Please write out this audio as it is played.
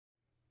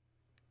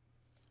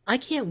I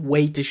can't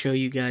wait to show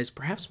you guys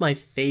perhaps my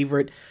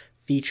favorite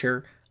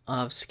feature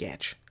of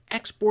Sketch,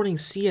 exporting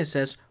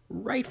CSS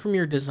right from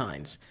your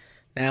designs.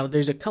 Now,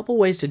 there's a couple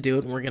ways to do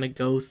it, and we're going to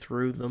go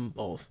through them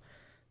both.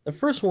 The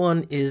first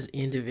one is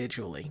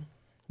individually.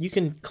 You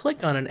can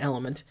click on an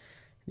element.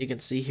 You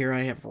can see here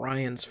I have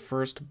Ryan's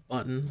first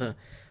button, the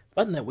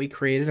button that we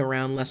created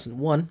around lesson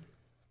 1.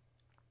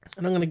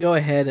 And I'm going to go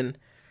ahead and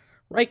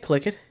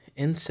right-click it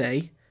and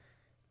say,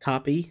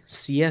 copy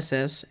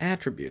CSS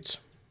Attributes.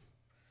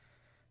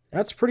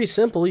 That's pretty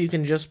simple. You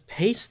can just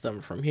paste them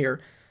from here.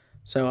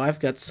 So I've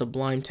got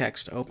Sublime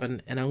Text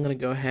open, and I'm going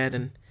to go ahead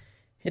and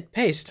hit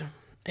paste.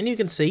 And you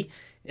can see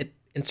it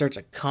inserts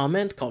a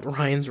comment called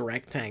Ryan's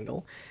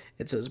Rectangle.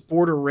 It says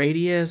border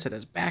radius, it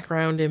has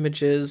background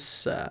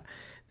images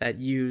that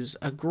use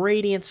a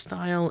gradient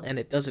style, and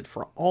it does it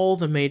for all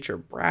the major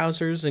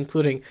browsers,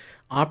 including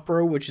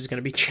Opera, which is going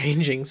to be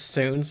changing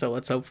soon, so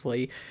let's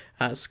hopefully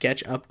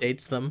Sketch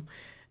updates them.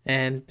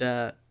 And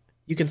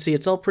you can see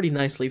it's all pretty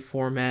nicely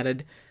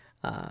formatted.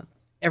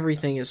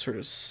 Everything is sort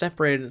of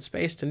separated and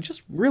spaced, and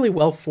just really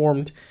well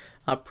formed,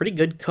 pretty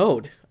good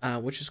code,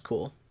 which is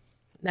cool.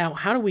 Now,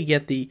 how do we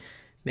get the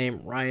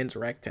name Ryan's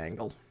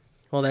Rectangle?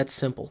 Well, that's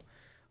simple.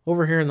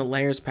 Over here in the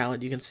Layers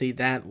palette, you can see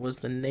that was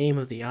the name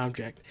of the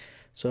object.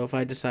 So if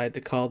I decide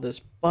to call this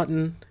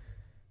button,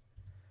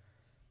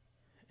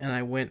 and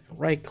I went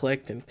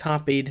right-clicked and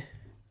copied,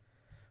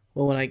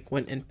 well, when I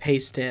went and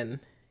paste in,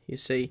 you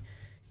see,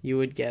 you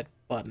would get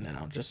button, and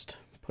I'll just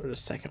put it a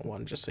second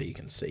one just so you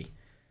can see.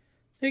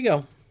 There you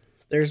go.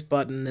 There's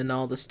button, and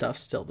all the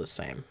stuff's still the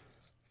same.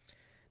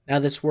 Now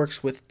this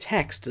works with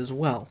text as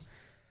well.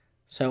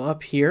 So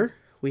up here,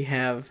 we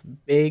have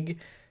big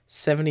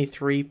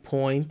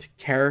 73-point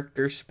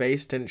character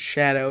spaced and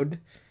shadowed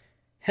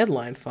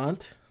headline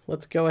font.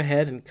 Let's go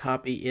ahead and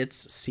copy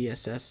its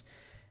CSS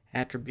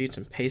attributes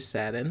and paste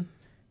that in.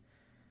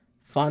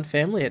 Font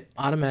family, it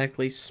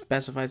automatically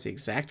specifies the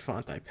exact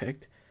font I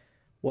picked.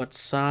 What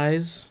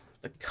size?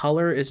 The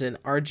color is in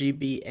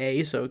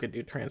RGBA, so it could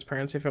do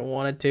transparency if it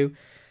wanted to.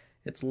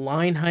 Its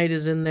line height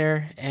is in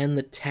there, and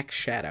the text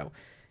shadow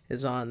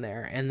is on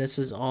there. And this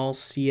is all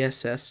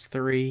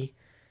CSS3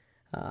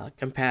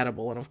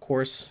 compatible. And of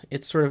course,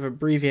 it's sort of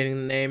abbreviating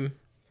the name,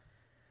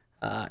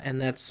 and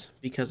that's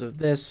because of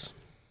this.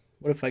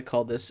 What if I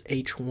call this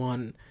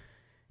H1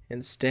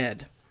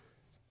 instead?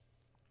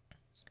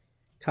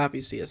 Copy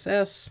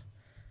CSS.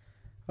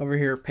 Over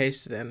here,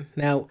 paste it in.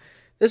 Now,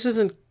 this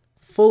isn't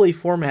fully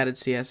formatted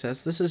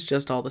CSS. This is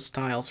just all the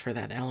styles for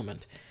that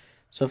element.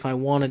 So if I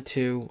wanted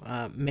to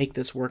make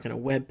this work in a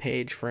web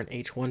page for an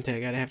H1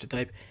 tag, I'd have to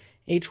type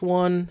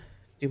H1,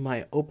 do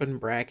my open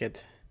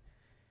bracket,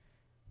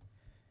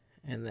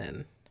 and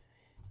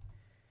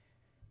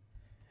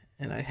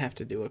I'd have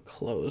to do a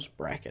close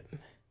bracket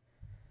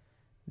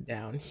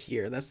down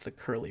here. That's the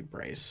curly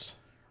brace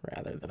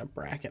rather than a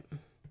bracket.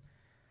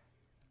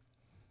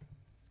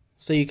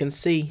 So you can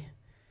see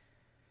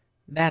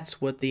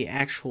that's what the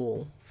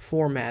actual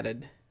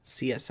formatted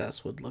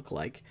CSS would look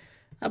like.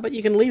 But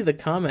you can leave the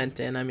comment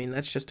in. I mean,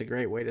 that's just a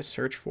great way to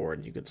search for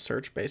it. You could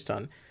search based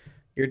on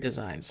your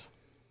designs.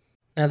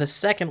 Now, the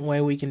second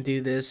way we can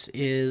do this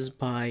is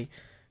by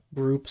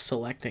group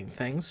selecting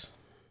things.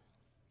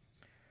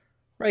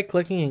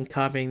 Right-clicking and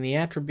copying the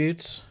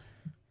attributes.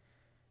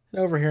 And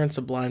over here in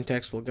Sublime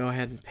Text, we'll go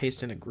ahead and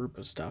paste in a group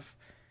of stuff.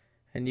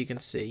 And you can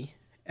see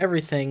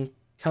everything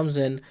comes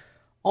in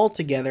all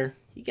together.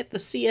 You get the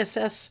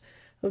CSS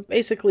of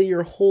basically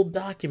your whole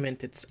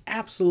document. It's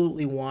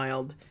absolutely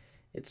wild.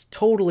 It's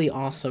totally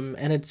awesome,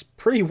 and it's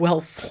pretty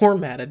well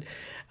formatted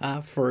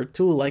for a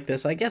tool like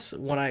this. I guess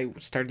when I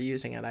started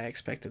using it, I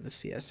expected the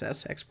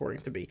CSS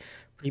exporting to be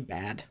pretty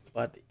bad,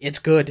 but it's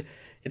good.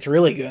 It's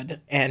really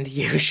good, and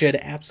you should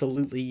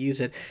absolutely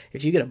use it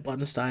if you get a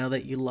button style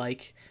that you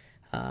like.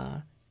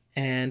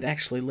 And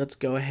actually, let's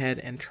go ahead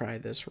and try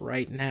this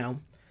right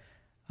now.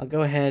 I'll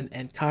go ahead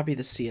and copy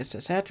the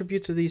CSS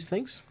attributes of these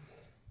things.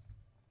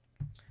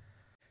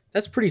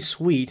 That's pretty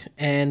sweet,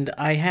 and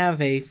I have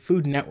a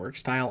Food Network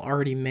style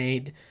already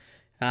made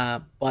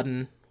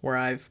button where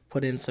I've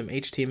put in some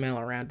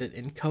HTML around it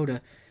in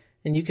Coda,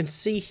 and you can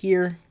see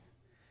here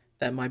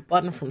that my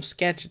button from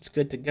Sketch, it's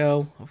good to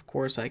go. Of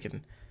course, I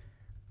can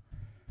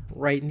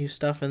write new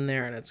stuff in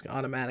there, and it's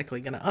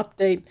automatically going to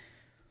update,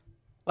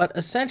 but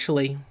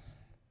essentially,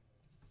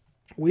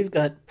 we've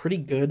got pretty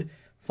good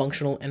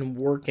functional and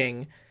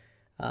working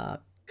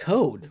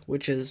code,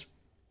 which is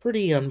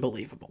pretty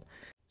unbelievable.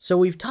 So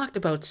we've talked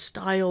about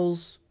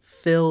styles,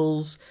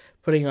 fills,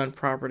 putting on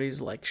properties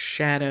like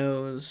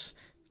shadows.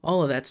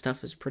 All of that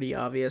stuff is pretty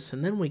obvious.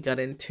 And then we got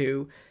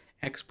into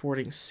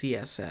exporting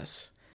CSS.